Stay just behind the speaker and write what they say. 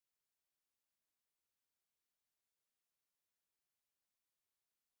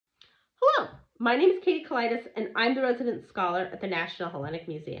Hello, my name is Kelaidis, and I'm the resident scholar at the National Hellenic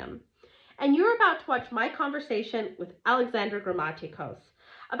Museum. And you're about to watch my conversation with Alexander Grammatikos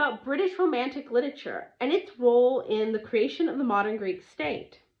about British Romantic literature and its role in the creation of the modern Greek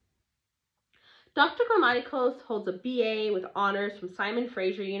state. Dr. Grammatikos holds a BA with honors from Simon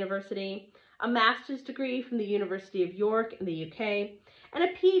Fraser University, a master's degree from the University of York in the UK, and a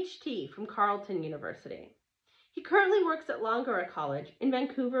Ph.D. from Carleton University. He currently works at Langara College in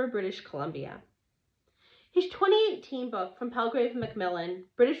Vancouver, British Columbia. His 2018 book, From Palgrave Macmillan,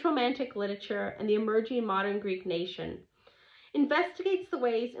 British Romantic Literature and the Emerging Modern Greek Nation, investigates the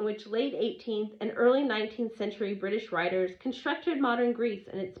ways in which late 18th and early 19th century British writers constructed modern Greece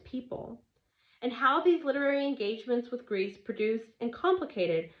and its people, and how these literary engagements with Greece produced and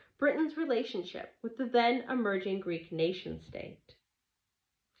complicated Britain's relationship with the then emerging Greek nation-state.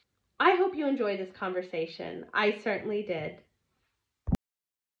 I hope you enjoyed this conversation. I certainly did.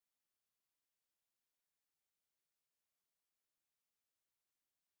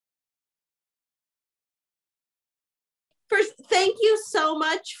 First, thank you so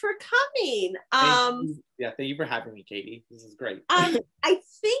much for coming. Thank you for having me, Katie. This is great. I think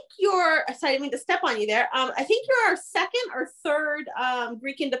sorry, I didn't mean to step on you there. I think you're our second or third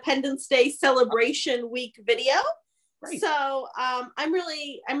Greek Independence Day celebration week video. Right. So I'm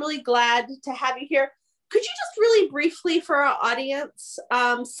really glad to have you here. Could you just really briefly for our audience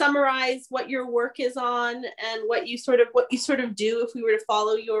summarize what your work is on and what you sort of do if we were to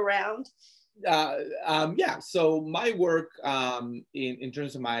follow you around? Yeah, so my work in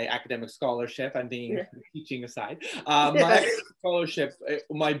terms of my academic scholarship, I'm being teaching aside, my scholarship,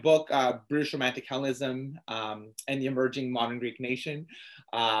 my book, British Romantic Hellenism and the Emerging Modern Greek Nation.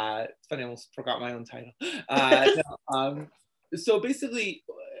 It's funny, I almost forgot my own title. So basically,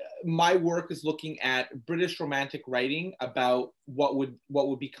 my work is looking at British Romantic writing about what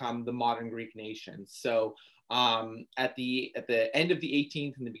would become the modern Greek nation. So at the end of the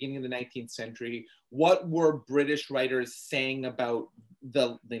 18th and the beginning of the 19th century, what were British writers saying about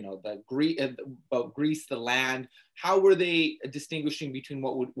about Greece, the land? How were they distinguishing between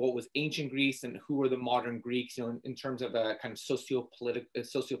what was ancient Greece and who were the modern Greeks? In terms of kind of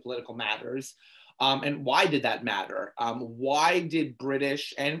sociopolitical matters. And why did that matter? Why did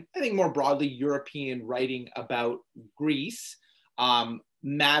British and I think more broadly European writing about Greece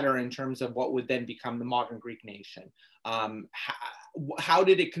matter in terms of what would then become the modern Greek nation? How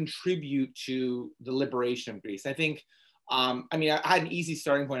did it contribute to the liberation of Greece? I think, I had an easy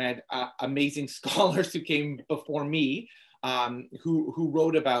starting point. I had amazing scholars who came before me who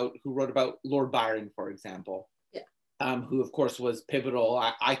wrote about Lord Byron, for example, who of course was pivotal.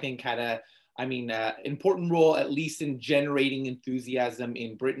 I think had important role, at least in generating enthusiasm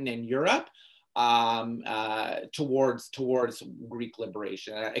in Britain and Europe towards Greek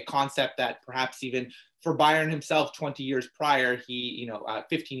liberation, a concept that perhaps even for Byron himself 20 years prior, 15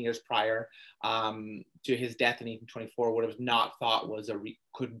 years prior to his death in 1824 would have not thought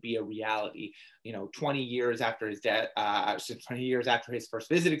could be a reality. 20 years after his death, 20 years after his first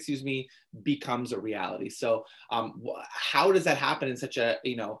visit, becomes a reality. So how does that happen in such a,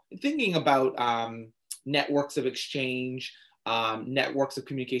 thinking about networks of exchange, networks of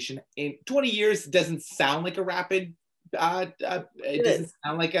communication in 20 years doesn't sound like a rapid it doesn't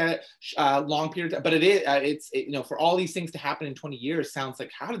sound like a long period, but it is. For all these things to happen in 20 years sounds like,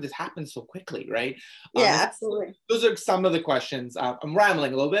 how did this happen so quickly, right? Yeah, absolutely. Those are some of the questions. I'm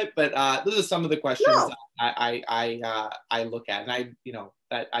rambling a little bit, but those are some of the questions I look at, and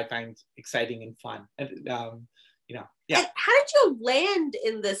that I find exciting and fun. And yeah. And how did you land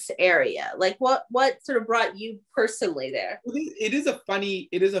in this area? Like, what sort of brought you personally there? It is a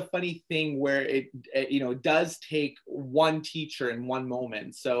funny thing where it does take one teacher in one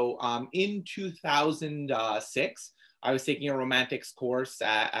moment. So in 2006, I was taking a romantics course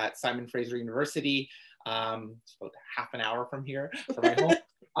at Simon Fraser University. It's about half an hour from here, from my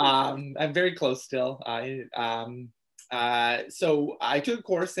home. I'm very close still. So I took a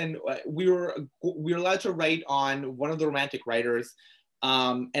course, and we were allowed to write on one of the Romantic writers,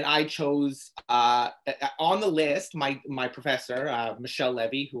 and I chose on the list my professor Michelle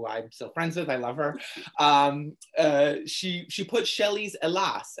Levy, who I'm still friends with. I love her. She put Shelley's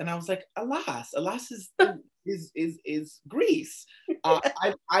Alas, and I was like, Alas is Greece.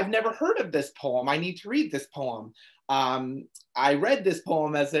 I've never heard of this poem. I need to read this poem. I read this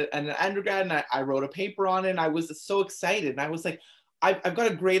poem as an undergrad, and I wrote a paper on it, and I was so excited. And I was like, I've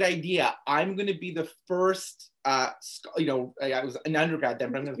got a great idea. I'm going to be the first, I was an undergrad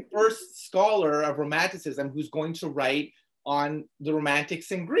then, but I'm the first scholar of Romanticism who's going to write on the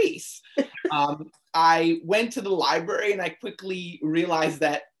Romantics in Greece. I went to the library and I quickly realized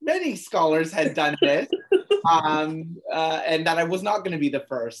that many scholars had done this, and that I was not going to be the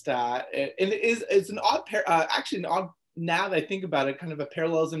first. And it's an odd, actually an odd, now that I think about it, kind of a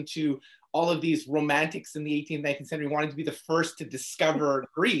parallelism to all of these romantics in the 18th, 19th century wanting to be the first to discover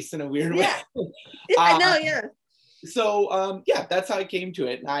Greece in a weird way. I know, yeah. So yeah, that's how I came to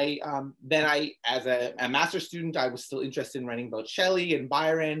it. And then as a master's student, I was still interested in writing about Shelley and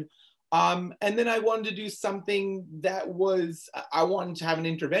Byron. And then I wanted to do something that was, I wanted to have an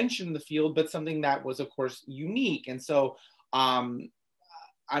intervention in the field, but something that was, of course, unique. And so I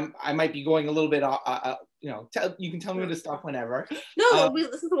might be going a little bit, you can tell me to stop whenever. No,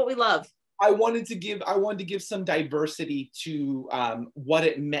 this is what we love. I wanted to give some diversity to what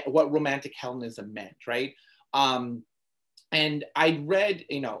it meant, what Romantic Hellenism meant, right? And I'd read,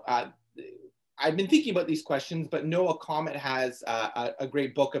 I've been thinking about these questions, but Noah Comet has a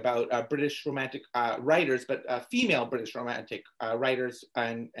great book about British Romantic writers, but female British Romantic writers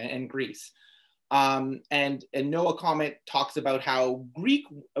and Greece. And Noah Comet talks about how British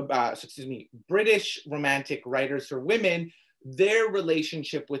Romantic writers for women, their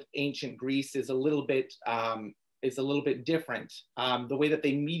relationship with ancient Greece is a little bit different. The way that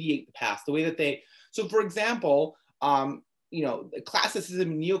they mediate the past, the way that they, so for example,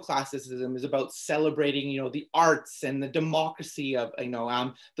 classicism, neoclassicism is about celebrating, the arts and the democracy of,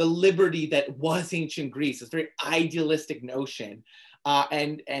 the liberty that was ancient Greece. It's a very idealistic notion.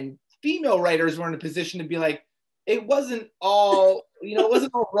 And female writers were in a position to be like, it wasn't all,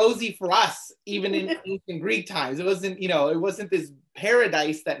 rosy for us, even in ancient Greek times. It wasn't this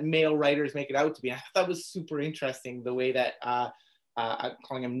paradise that male writers make it out to be. I thought that was super interesting, the way that, I'm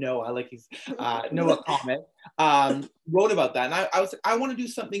calling him Noah, like he's Noah Comet, wrote about that. And I want to do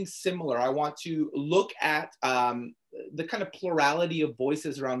something similar. I want to look at the kind of plurality of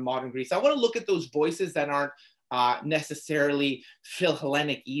voices around modern Greece. I want to look at those voices that aren't necessarily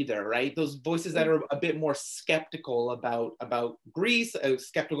Philhellenic either, right? Those voices that are a bit more skeptical about Greece,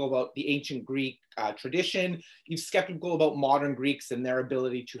 skeptical about the ancient Greek tradition, skeptical about modern Greeks and their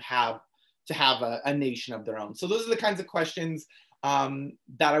ability to have a nation of their own. So those are the kinds of questions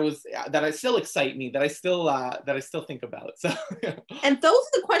that still excite me, that I still think about. So, and those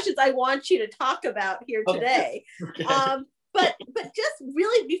are the questions I want you to talk about here today. Okay. But just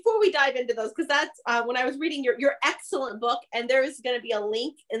really before we dive into those, because that's when I was reading your excellent book, and there's going to be a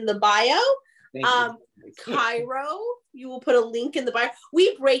link in the bio. Cairo, you will put a link in the bio.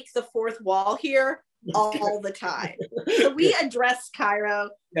 We break the fourth wall here all the time, so we address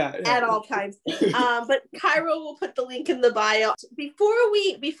Cairo at all times. But Cairo will put the link in the bio.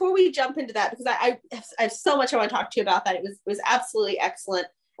 Before we jump into that, because I have so much I want to talk to you about that. It was absolutely excellent.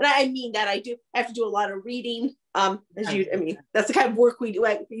 And I mean that I have to do a lot of reading. That's the kind of work we do.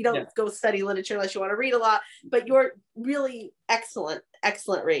 You don't go study literature unless you want to read a lot, but you're really excellent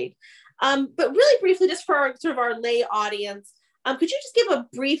read. But really briefly, just for our lay audience, could you just give a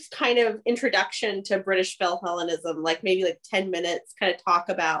brief kind of introduction to British Philhellenism, maybe 10 minutes, kind of talk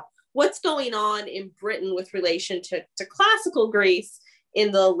about what's going on in Britain with relation to classical Greece in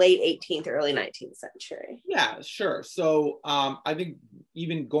the late 18th, early 19th century? Yeah, sure. So I think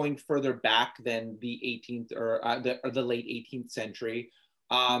even going further back than the 18th or the late 18th century,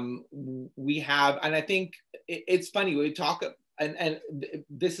 we have, and I think it's funny, we talk, and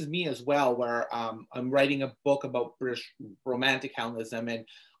this is me as well, where I'm writing a book about British Romantic Hellenism, and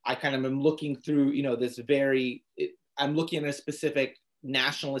I kind of am looking through, I'm looking in a specific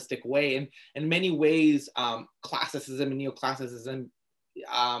nationalistic way, and in many ways, classicism and neoclassicism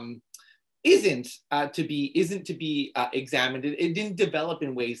isn't to be examined. It didn't develop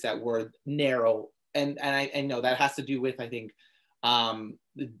in ways that were narrow, and I know that has to do with, I think,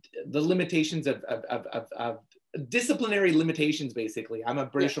 the limitations of disciplinary limitations. Basically, I'm a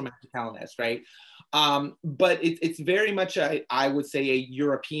British Romantic Hellenist, right? But it's very much I would say a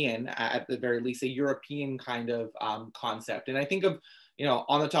European, at the very least, a European kind of concept. And I think of,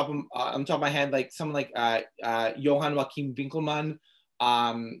 on the top of my head, like someone like Johann Joachim Winckelmann,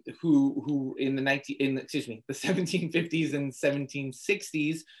 who in the 1750s and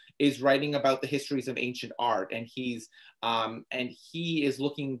 1760s is writing about the histories of ancient art, and he is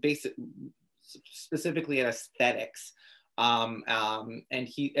looking specifically at aesthetics, and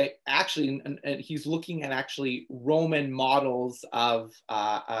he's looking at actually Roman models of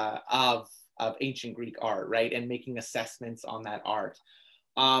ancient Greek art, right, and making assessments on that art.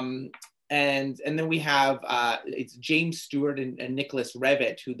 And then we have it's James Stewart and Nicholas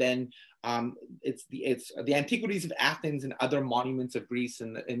Revitt, who then it's the Antiquities of Athens and Other Monuments of Greece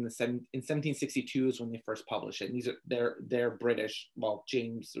in 1762 is when they first published it. And they're British. Well,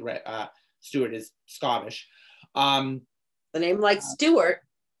 Stuart is Scottish. The name like Stuart.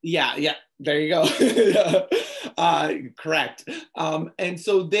 Yeah, there you go. Correct. And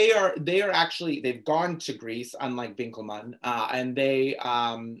so they are actually, they've gone to Greece, unlike Winckelmann, and they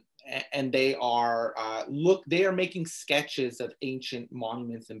are making sketches of ancient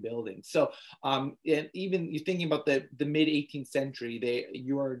monuments and buildings. So and even you're thinking about the mid 18th century,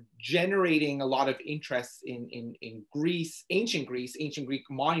 you are generating a lot of interest in Greece, ancient Greek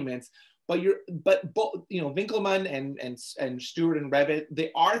monuments. But both, you know, Winckelmann and Stuart and Revit,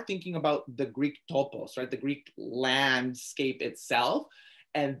 they are thinking about the Greek topos, right? The Greek landscape itself.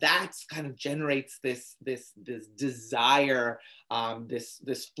 And that's kind of generates this desire,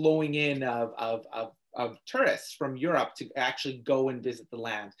 this flowing in of tourists from Europe to actually go and visit the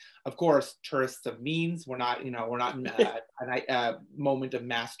land. Of course, tourists of means. We're not in a moment of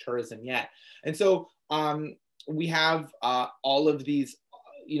mass tourism yet. And so we have all of these.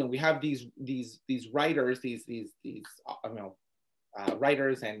 You know, we have these writers, these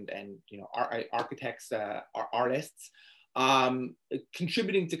writers and you know, architects, artists,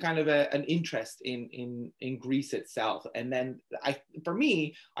 contributing to kind of an interest in Greece itself. And then for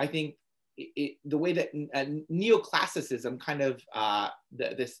me, I think the way that neoclassicism kind of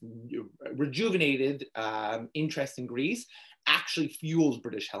this rejuvenated interest in Greece actually fuels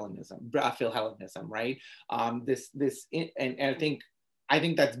British Philhellenism, right? And I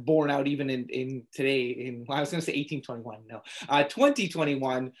think that's borne out even in today, I was going to say 1821, no,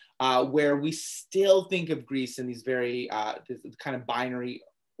 2021, where we still think of Greece in these very this kind of binary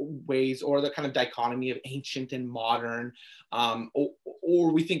ways, or the kind of dichotomy of ancient and modern,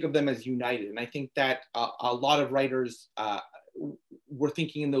 or we think of them as united. And I think that a lot of writers were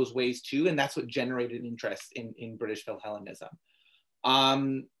thinking in those ways too, and that's what generated interest in British Philhellenism.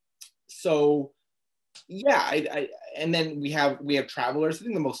 So yeah, and then we have travelers. I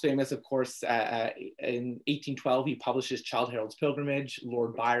think the most famous, of course, in 1812, he publishes Childe Harold's Pilgrimage,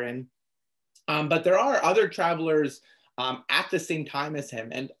 Lord Byron. But there are other travelers at the same time as him.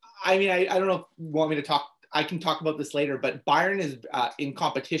 And I mean, I don't know if you want me to talk, I can talk about this later, but Byron is in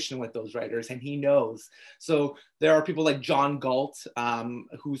competition with those writers, and he knows. So there are people like John Galt,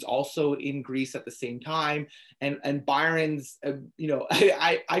 who's also in Greece at the same time. And Byron's, you know,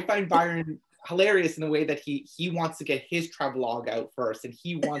 I find Byron hilarious in the way that he wants to get his travelogue out first, and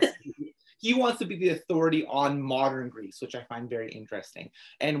he wants to be the authority on modern Greece, which I find very interesting,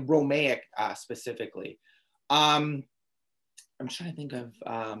 and Romaic specifically. I'm trying to think of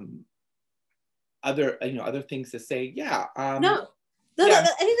other things to say. Yeah. No, I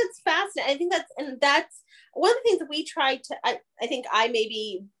think that's fascinating. I think that's one of the things that we tried to. I think I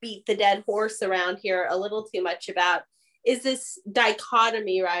maybe beat the dead horse around here a little too much about. Is this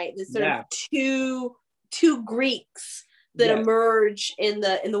dichotomy, right? This sort of two Greeks that emerge in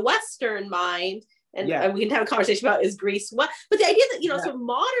the Western mind, and we can have a conversation about, is Greece what? But the idea that, you know, sort of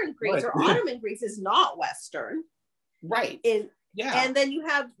modern Greece or Ottoman Greece is not Western, right? And then you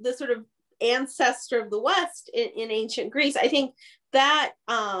have the sort of ancestor of the West in ancient Greece. I think that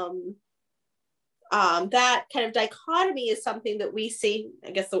that kind of dichotomy is something that we see.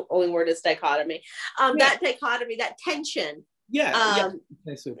 I guess the only word is dichotomy. That dichotomy, that tension,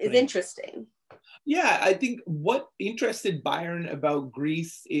 is interesting. Yeah, I think what interested Byron about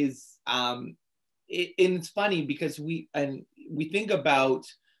Greece is, and it's funny because we think about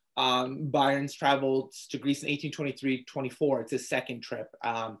Byron's travels to Greece in 1823-24. It's his second trip,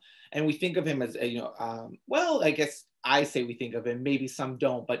 and we think of him as well, I guess I say we think of him, maybe some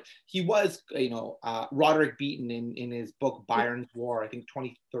don't, but he was, Roderick Beaton in his book Byron's War, I think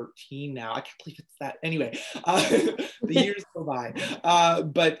 2013 now. I can't believe it's that. Anyway, the years go by.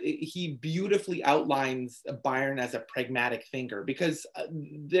 But he beautifully outlines Byron as a pragmatic thinker, because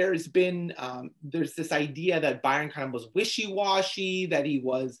there's this idea that Byron kind of was wishy-washy, that he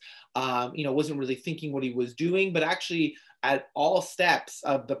was, wasn't really thinking what he was doing, but actually at all steps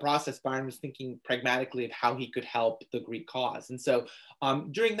of the process, Byron was thinking pragmatically of how he could help the Greek cause. And so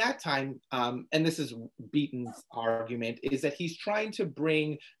during that time, and this is Beaton's argument, is that he's trying to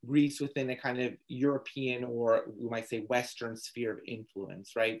bring Greece within a kind of European, or we might say Western sphere of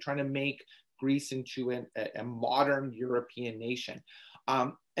influence, right? Trying to make Greece into a modern European nation.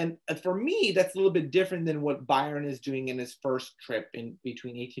 And for me, that's a little bit different than what Byron is doing in his first trip in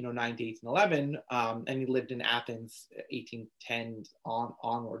between 1809 to 1811. And he lived in Athens 1810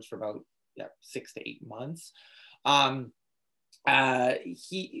 onwards for about 6 to 8 months. Byron at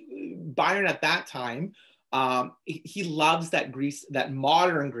that time, he loves that Greece, that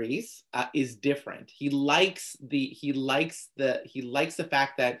modern Greece is different. He likes the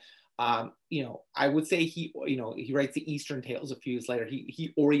fact that you know, I would say he, you know, he writes the Eastern Tales a few years later.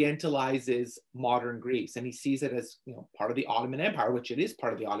 He orientalizes modern Greece, and he sees it as, you know, part of the Ottoman Empire, which it is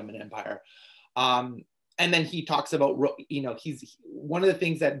part of the Ottoman Empire. And then he talks about, you know, he's one of the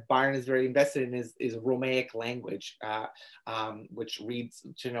things that Byron is very invested in is Romaic language, which reads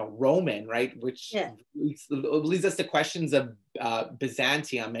to, you know, Roman, right? Which leads us to questions of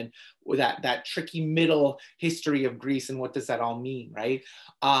Byzantium and that tricky middle history of Greece, and what does that all mean, right?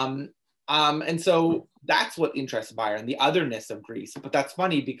 And so that's what interests Byron, the otherness of Greece. But that's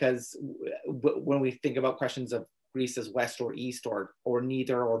funny because when we think about questions of Greece as West or East or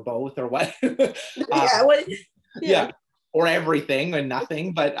neither or both or what, or everything and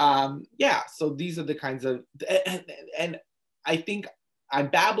nothing. But so these are the kinds of, and I think I'm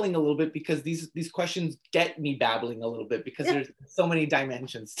babbling a little bit because these questions get me babbling a little bit because there's so many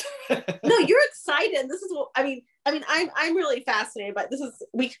dimensions. No, you're excited. This is what I mean. I'm really fascinated by this. Is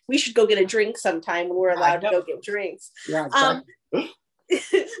we should go get a drink sometime when we're allowed to go get drinks. Yeah, exactly.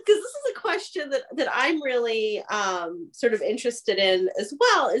 Because this is a question that I'm really sort of interested in as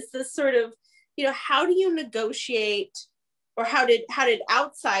well, is this sort of, you know, how do you negotiate, or how did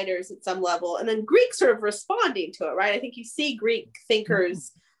outsiders at some level, and then Greeks sort of responding to it, right? I think you see Greek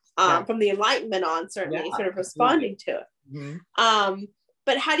thinkers from the Enlightenment on certainly sort of responding to it. Mm-hmm.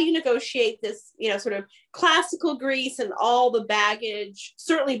 But how do you negotiate this, you know, sort of classical Greece and all the baggage,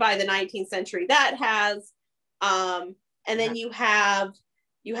 certainly by the 19th century that has, and then you have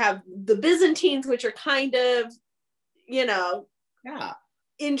the Byzantines, which are kind of, you know,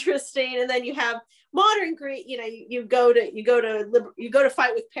 interesting, and then you have modern Greek. You know, you go to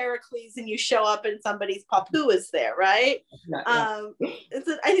fight with Pericles, and you show up and somebody's papu is there, right? I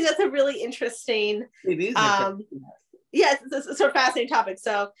think that's a really interesting. It is. It's a sort of fascinating topic.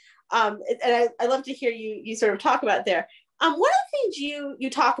 So, and I love to hear you sort of talk about there. One of the things you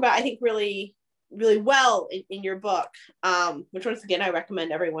talk about, I think, really well in your book, which once again I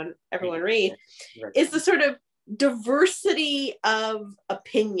recommend everyone read, is the sort of diversity of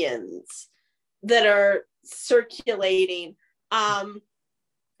opinions that are circulating.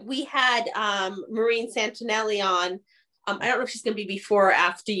 We had Maureen Santinelli on. I don't know if she's going to be before or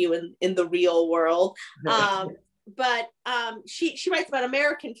after you in the real world, but she writes about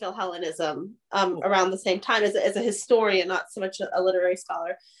American Philhellenism around the same time as a historian, not so much a literary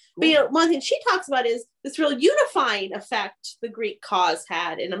scholar. But, you know, one thing she talks about is this real unifying effect the Greek cause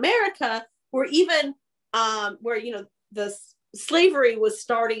had in America, where even where, you know, the slavery was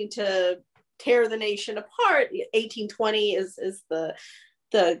starting to tear the nation apart. 1820 is the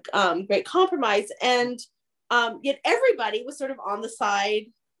Great Compromise, and yet everybody was sort of on the side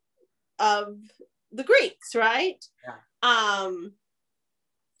of the Greeks, right?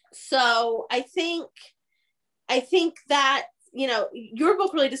 So I think that, you know, your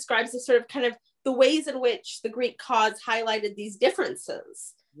book really describes the sort of kind of the ways in which the Greek cause highlighted these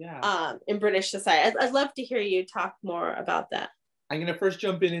differences in British society. I'd love to hear you talk more about that. I'm going to first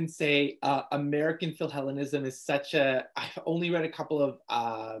jump in and say American Philhellenism is I've only read a couple of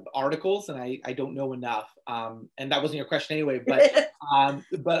articles, and I don't know enough. And that wasn't your question anyway, but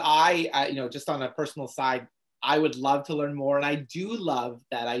I, you know, just on a personal side, I would love to learn more. And I do love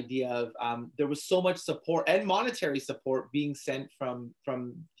that idea of there was so much support and monetary support being sent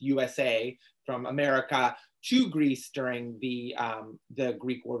from USA, from America to Greece during the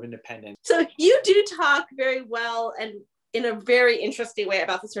Greek War of Independence. So you do talk very well and in a very interesting way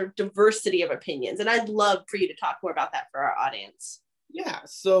about the sort of diversity of opinions. And I'd love for you to talk more about that for our audience. Yeah,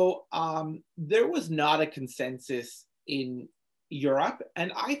 so there was not a consensus in Europe,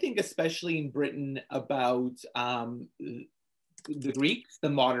 and I think especially in Britain, about the Greeks, the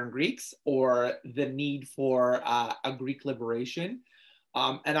modern Greeks, or the need for a Greek liberation.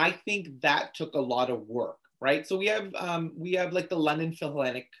 And I think that took a lot of work, right? So we have like the London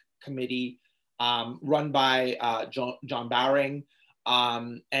Philhellenic Committee, run by John Bowring,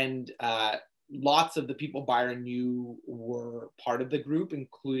 and lots of the people Byron knew were part of the group,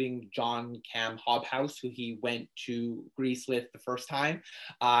 including John Cam Hobhouse, who he went to Greece with the first time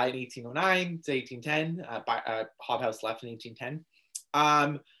in 1809 to 1810. Hobhouse left in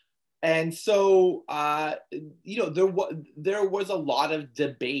 1810. And so, you know, there was a lot of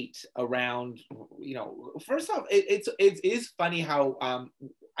debate around, you know, first off, it is funny how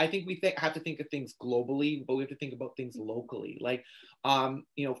I think we have to think of things globally, but we have to think about things locally. Like,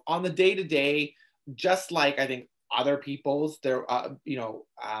 you know, on the day-to-day, just like I think other people's, there, you know,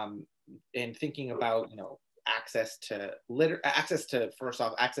 in thinking about, you know, access to news,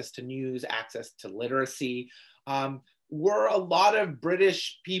 access to literacy, were a lot of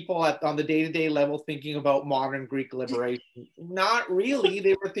British people on the day-to-day level thinking about modern Greek liberation? Not really.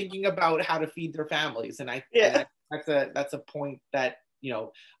 They were thinking about how to feed their families, and that's a point that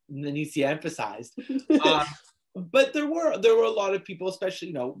needs to be emphasized. But there were a lot of people,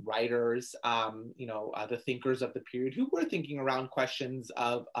 especially writers, the thinkers of the period, who were thinking around questions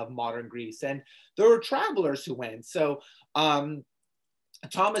of modern Greece, and there were travelers who went. So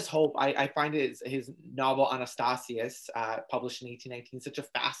Thomas Hope, I find his novel Anastasius, published in 1819, such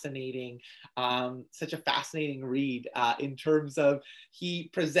a fascinating read in terms of, he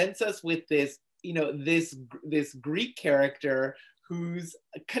presents us with this Greek character who's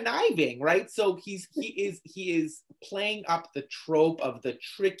conniving, right? So he is playing up the trope of the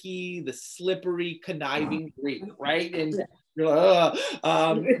tricky, the slippery, conniving Greek, right? And you're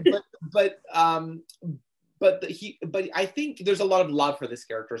like, but I think there's a lot of love for this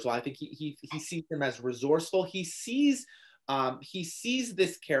character as well. I think he sees him as resourceful. He sees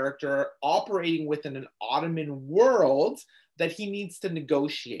this character operating within an Ottoman world that he needs to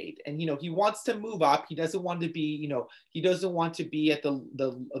negotiate, and he wants to move up. He doesn't want to be at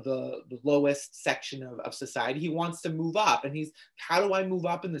the lowest section of society. He wants to move up, and how do I move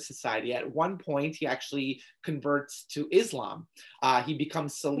up in the society? At one point, he actually converts to Islam. He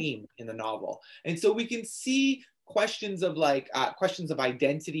becomes Salim in the novel, and so we can see questions of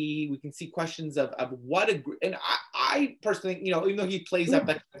identity. We can see questions of and I personally, even though he plays up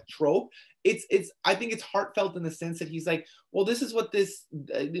that trope, I think it's heartfelt in the sense that he's like, well, this is what this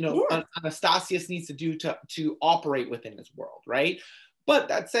Anastasius needs to do to operate within his world, right? But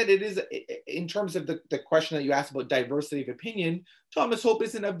that said, it is, in terms of the question that you asked about diversity of opinion, Thomas Hope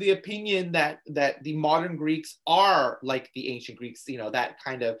isn't of the opinion that the modern Greeks are like the ancient Greeks, that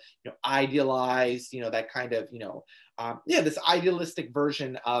kind of idealized, that kind of this idealistic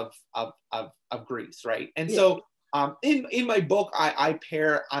version of Greece, right? And so in my book, I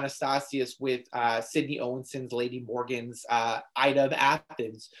pair Anastasius with Sidney Owenson's Lady Morgan's Ida of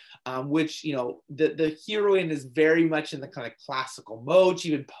Athens, which the heroine is very much in the kind of classical mode. She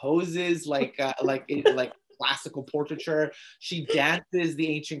even poses like classical portraiture. She dances the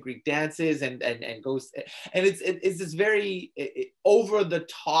ancient Greek dances and goes, and it's this very over the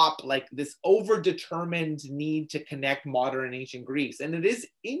top, like this over determined need to connect modern and ancient Greece. And it is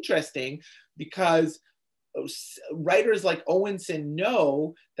interesting because writers like Owenson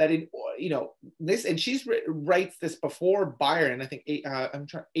know that this, and she's writes this before Byron, I think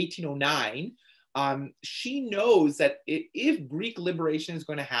 1809. She knows that if Greek liberation is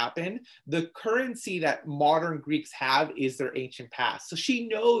going to happen, the currency that modern Greeks have is their ancient past. So she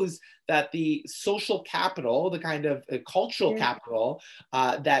knows that the social capital, the kind of cultural capital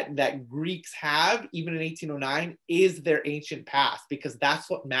that Greeks have, even in 1809, is their ancient past, because that's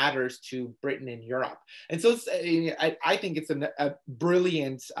what matters to Britain and Europe. And so I think it's a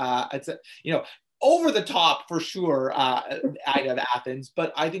brilliant, over the top for sure, Ida of Athens,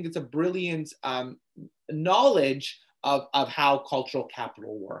 but I think it's a brilliant knowledge of how cultural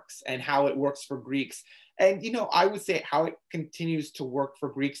capital works and how it works for Greeks. And, I would say how it continues to work for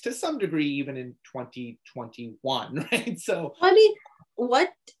Greeks to some degree, even in 2021, right? So,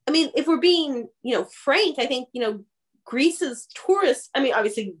 if we're being, frank, I think, Greece's tourist,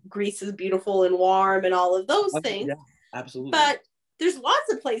 obviously Greece is beautiful and warm and all of those things. Yeah, absolutely. But there's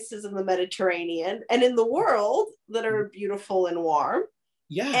lots of places in the Mediterranean and in the world that are beautiful and warm.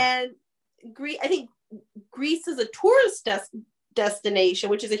 Yeah. And I think Greece is a tourist destination,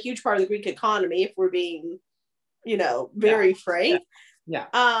 which is a huge part of the Greek economy, if we're being, very frank. Yeah.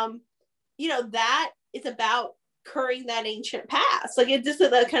 That is about currying that ancient past. Like, it's just at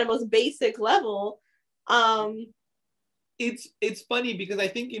that kind of most basic level. It's funny because I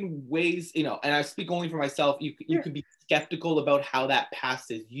think in ways, and I speak only for myself, you could be skeptical about how that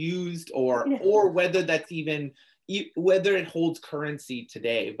past is used or whether that's even, whether it holds currency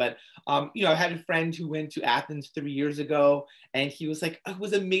today. But, I had a friend who went to Athens 3 years ago, and he was like, it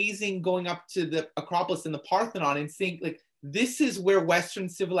was amazing going up to the Acropolis and the Parthenon and seeing, like, this is where Western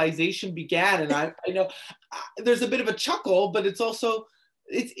civilization began. And I know there's a bit of a chuckle, but it's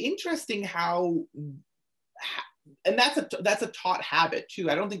interesting how and that's a taught habit too.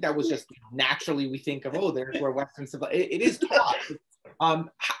 I don't think that was just naturally we think of, there's where Western civilization. It is taught.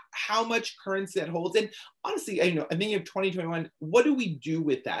 How much currency that holds. And honestly, I'm thinking of 2021. What do we do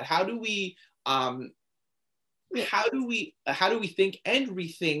with that? How do we think and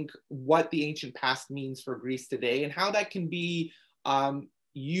rethink what the ancient past means for Greece today, and how that can be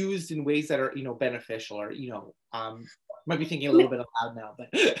used in ways that are beneficial, or might be thinking a little bit aloud now, but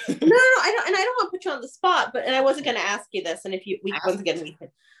no, I don't want to put you on the spot, and I wasn't going to ask you this, and if we once again,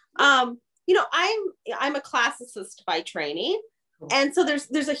 you know, I'm a classicist by training. And so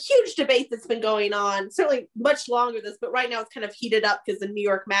there's a huge debate that's been going on, certainly much longer than this, but right now it's kind of heated up because the New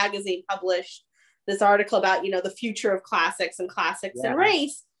York Magazine published this article about, you know, the future of classics and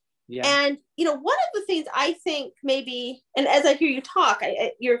race. Yeah. And, you know, one of the things I think maybe, and as I hear you talk,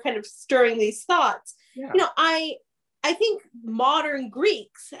 you're kind of stirring these thoughts. Yeah. You know, I think modern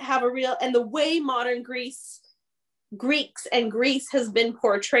Greeks have a real, and the way modern Greeks and Greece has been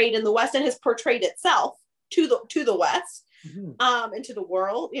portrayed in the West and has portrayed itself to the West. Mm-hmm. And to the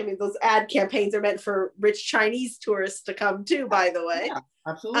world. I mean, those ad campaigns are meant for rich Chinese tourists to come too, by the way. Yeah,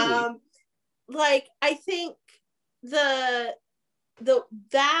 absolutely. Like, I think that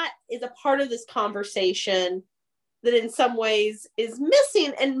is a part of this conversation that in some ways is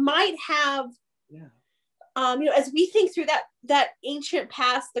missing and might have, you know, as we think through that ancient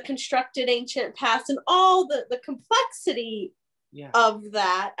past, the constructed ancient past, and all the complexity of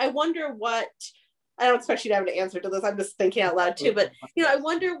that. I wonder what, I don't expect you to have an answer to this, I'm just thinking out loud too, but, you know, I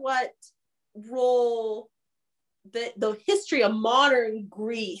wonder what role the history of modern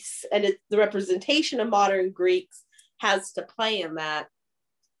Greece and the representation of modern Greeks has to play in that.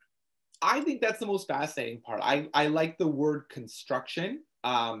 I think that's the most fascinating part. I like the word construction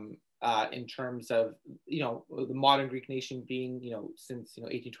in terms of, you know, the modern Greek nation being, you know, since, you know,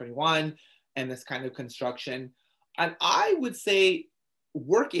 1821 and this kind of construction. And I would say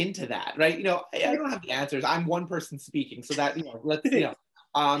work into that, right? You know, I don't have the answers. I'm one person speaking, so that, you know, let's, you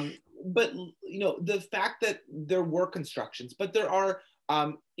know, but, you know, the fact that there were constructions, but there are,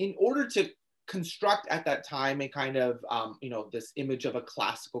 in order to construct at that time a kind of, you know, this image of a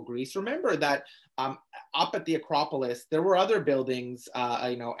classical Greece, remember that up at the Acropolis, there were other buildings,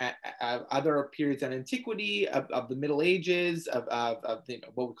 you know, other periods of antiquity, of the Middle Ages, of you know,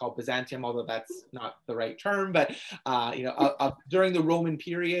 what we call Byzantium, although that's not the right term, but, you know, during the Roman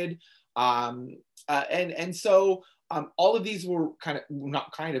period. And so all of these were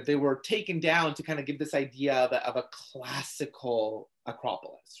they were taken down to kind of give this idea of a classical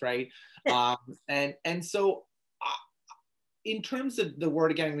Acropolis, right? And so in terms of the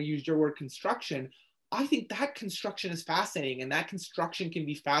word, again, we used your word construction, I think that construction is fascinating, and that construction can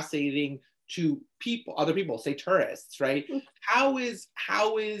be fascinating to other people, say tourists, right? How is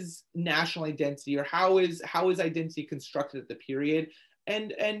national identity, or how is identity constructed at the period?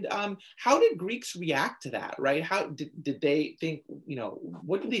 And how did Greeks react to that, right? How did they think, you know,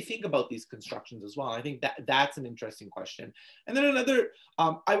 what did they think about these constructions as well? I think that's an interesting question. And then another,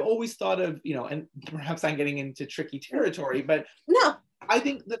 I've always thought of, you know, and perhaps I'm getting into tricky territory, but no, I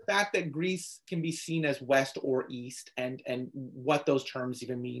think the fact that Greece can be seen as West or East, and what those terms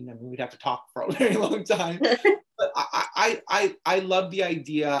even mean, I mean, we'd have to talk for a very long time. But I love the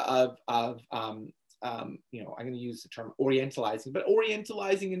idea of you know, I'm going to use the term orientalizing, but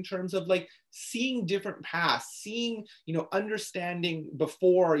orientalizing in terms of like seeing different paths, seeing, you know, understanding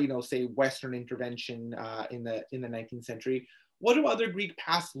before, you know, say Western intervention in the 19th century, what do other Greek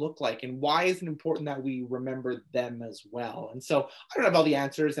paths look like, and why is it important that we remember them as well? And so I don't have all the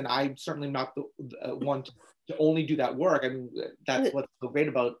answers, and I'm certainly not the one to only do that work. I mean, that's what's so great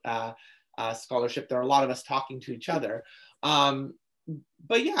about scholarship. There are a lot of us talking to each other.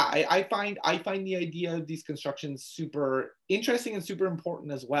 But yeah, I find the idea of these constructions super interesting and super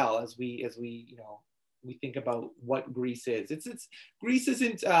important as well, as we you know, we think about what Greece is. Greece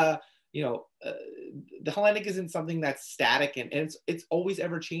isn't you know, the Hellenic isn't something that's static, and it's always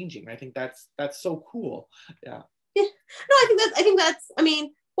ever changing. I think that's so cool. Yeah. No, I think that's I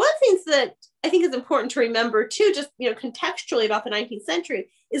mean, one of the things that I think is important to remember too, just, you know, contextually about the 19th century,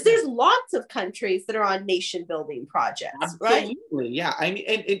 is there's lots of countries that are on nation building projects. Absolutely, right? Yeah. I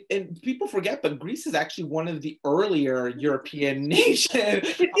mean, and people forget, but Greece is actually one of the earlier European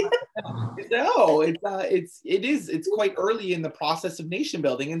nations. No, it's quite early in the process of nation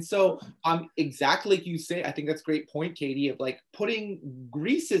building. And so exactly like you say, I think that's a great point, Katie, of like putting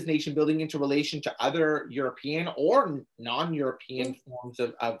Greece's nation building into relation to other European or non-European forms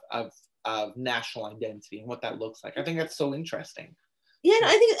of national identity and what that looks like. I think that's so interesting. Yeah,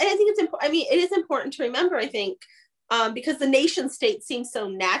 I think it's important. I mean, it is important to remember, I think, because the nation state seems so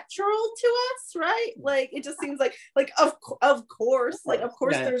natural to us, right? Like, it just seems like of course,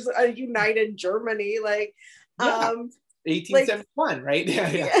 there's a united Germany, like, 1871, like, right?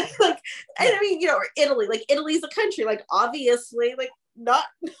 Yeah. Like, and I mean, you know, or Italy, like Italy's a country, like obviously, like not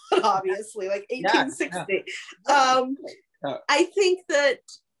obviously, like 1860. I think that,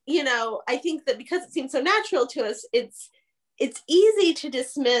 you know, because it seems so natural to us, it's easy to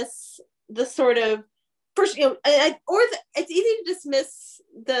dismiss the sort of first, you know, it's easy to dismiss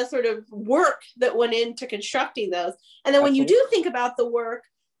the sort of work that went into constructing those. And then when you do think about the work,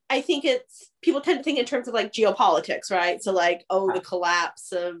 I think people tend to think in terms of like geopolitics, right? So like, oh, the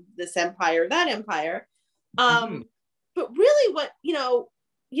collapse of this empire, that empire. Mhm. But really what,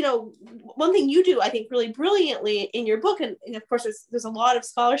 one thing you do, I think, really brilliantly in your book, and of course there's a lot of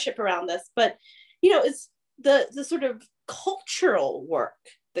scholarship around this, but, it's the sort of cultural work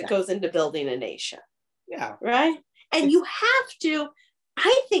that goes into building a nation. Yeah. Right. And you have to,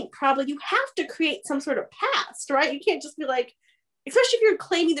 I think probably you have to create some sort of past, right? You can't just be like, especially if you're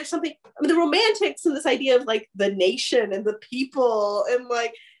claiming there's something, I mean, the Romantics and this idea of like the nation and the people, and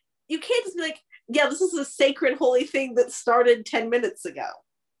like, you can't just be like, yeah, this is a sacred holy thing that started 10 minutes ago.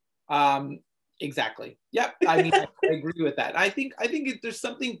 Exactly. Yep. I mean, I agree with that. I think there's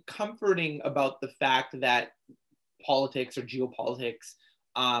something comforting about the fact that politics or geopolitics,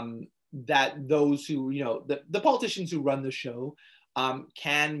 that those who, the politicians who run the show,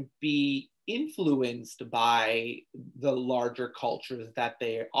 can be influenced by the larger cultures that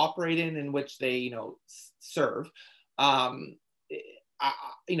they operate in which they, serve. And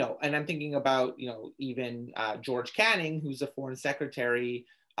I'm thinking about, even George Canning, who's a foreign secretary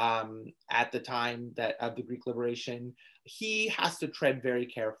at the time of the Greek liberation. He has to tread very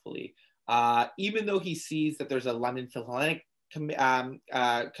carefully. Even though he sees that there's a London Philhellenic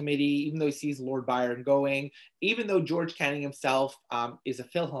committee, even though he sees Lord Byron going, even though George Canning himself is a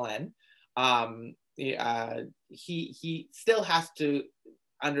Philhellene, he still has to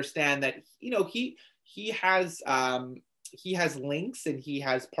understand that he has links and he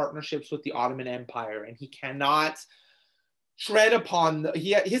has partnerships with the Ottoman Empire, and he cannot tread upon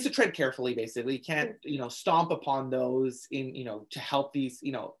he has to tread carefully. Basically, he can't stomp upon those to help these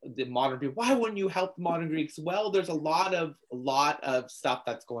the modern people. Why wouldn't you help the modern Greeks? Well, there's a lot of stuff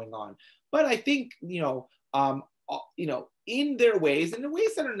that's going on, but I think in their ways, in the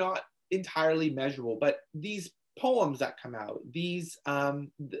ways that are not entirely measurable, but these poems that come out, these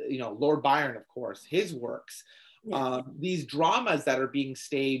Lord Byron, of course, his works. These dramas that are being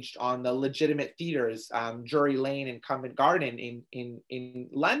staged on the legitimate theaters, Drury Lane and Covent Garden in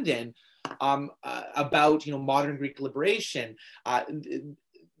London, about modern Greek liberation.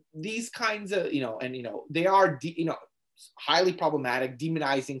 These kinds of they are highly problematic,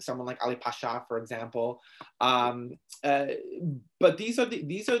 demonizing someone like Ali Pasha, for example. But these are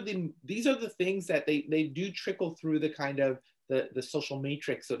the things that they do trickle through the kind of the social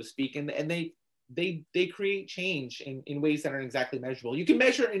matrix, so to speak, and they create change in ways that aren't exactly measurable. You can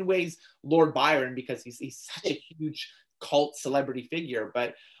measure in ways Lord Byron, because he's such a huge cult celebrity figure.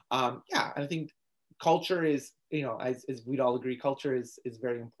 But I think culture is, as we'd all agree, culture is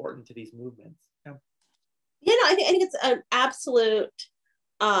very important to these movements. I think it's an absolute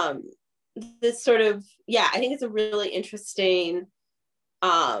this sort of I think it's a really interesting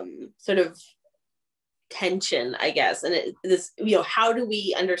sort of tension, I guess, and how do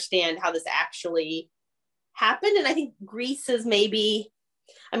we understand how this actually happened? And I think Greece is maybe,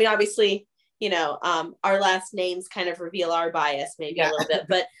 I mean, obviously, our last names kind of reveal our bias maybe a little bit,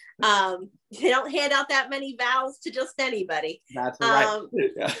 but they don't hand out that many vowels to just anybody. That's right.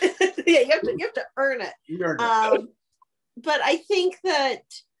 You have to earn it. But I think that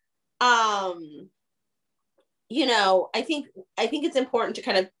I think it's important to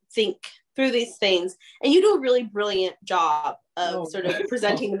kind of think through these things, and you do a really brilliant job of sort of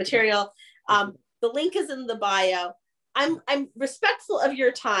presenting the material. The link is in the bio. I'm respectful of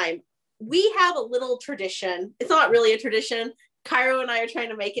your time. We have a little tradition. It's not really a tradition. Cairo and I are trying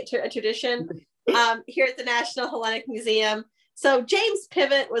to make it a tradition here at the National Hellenic Museum. So James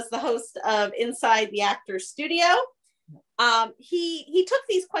Pivot was the host of Inside the Actor's Studio. He took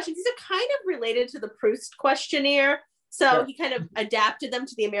these questions. These are kind of related to the Proust questionnaire. So he kind of adapted them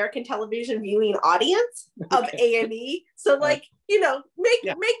to the American television viewing audience of A&E. So make your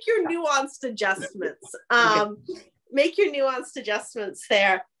nuanced adjustments. Make your nuanced adjustments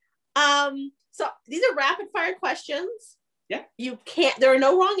there. So these are rapid fire questions. Yeah. There are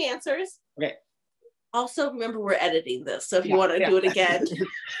no wrong answers. Okay. Also, remember, we're editing this. So if you want to do it again.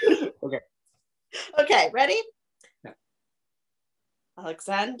 Okay, ready? Yeah.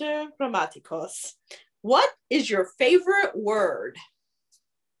 Alexander Grammatikos. What is your favorite word?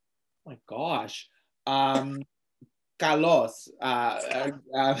 Oh my gosh. Kalos.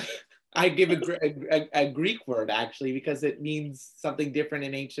 I give a Greek word, actually, because it means something different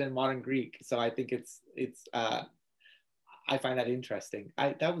in ancient and modern Greek. So I think it's I find that interesting.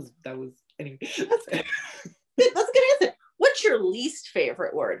 That was anyway. That's good. That's a good answer. What's your least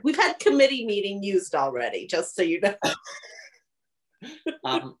favorite word? We've had committee meeting used already, just so you know.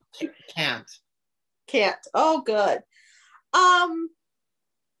 Can't. Oh, good.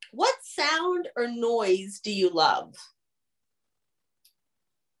 What sound or noise do you love?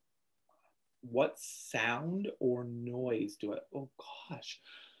 what sound or noise do I, oh gosh.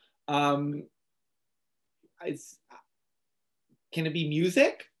 Can it be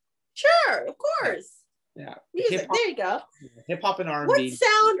music? Sure, of course. Yeah. Music, Hip-hop, there you go. hip hop and R&B. What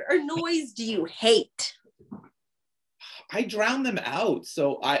sound or noise do you hate? I drown them out.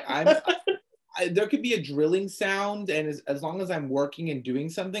 So there could be a drilling sound, and as long as I'm working and doing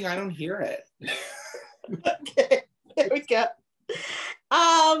something, I don't hear it. Okay, there we go.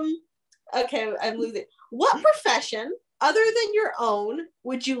 Okay, I'm losing. What profession other than your own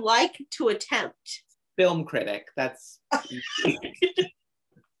would you like to attempt? Film critic. That's there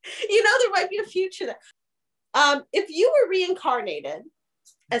might be a future there. If you were reincarnated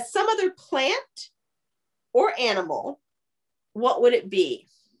as some other plant or animal, what would it be?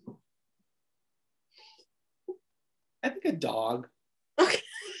 I think a dog. Okay.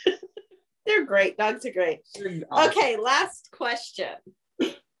 They're great. Dogs are great. Okay, last question.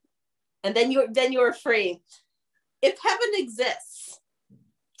 And then you're free. If heaven exists,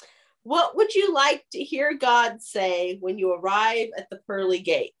 what would you like to hear God say when you arrive at the pearly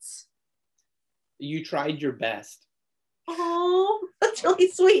gates? You tried your best. Oh, that's really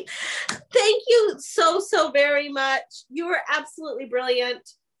sweet. Thank you so very much. You were absolutely brilliant.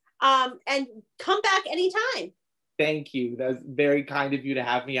 And come back anytime. Thank you. That was very kind of you to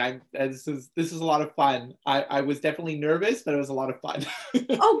have me. This is a lot of fun. I was definitely nervous, but it was a lot of fun.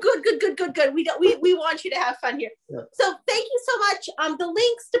 Oh, good. We want you to have fun here. Yeah. So thank you so much. The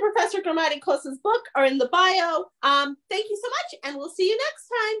links to Professor Grammatikos' book are in the bio. Thank you so much, and we'll see you next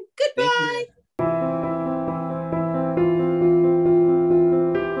time. Goodbye.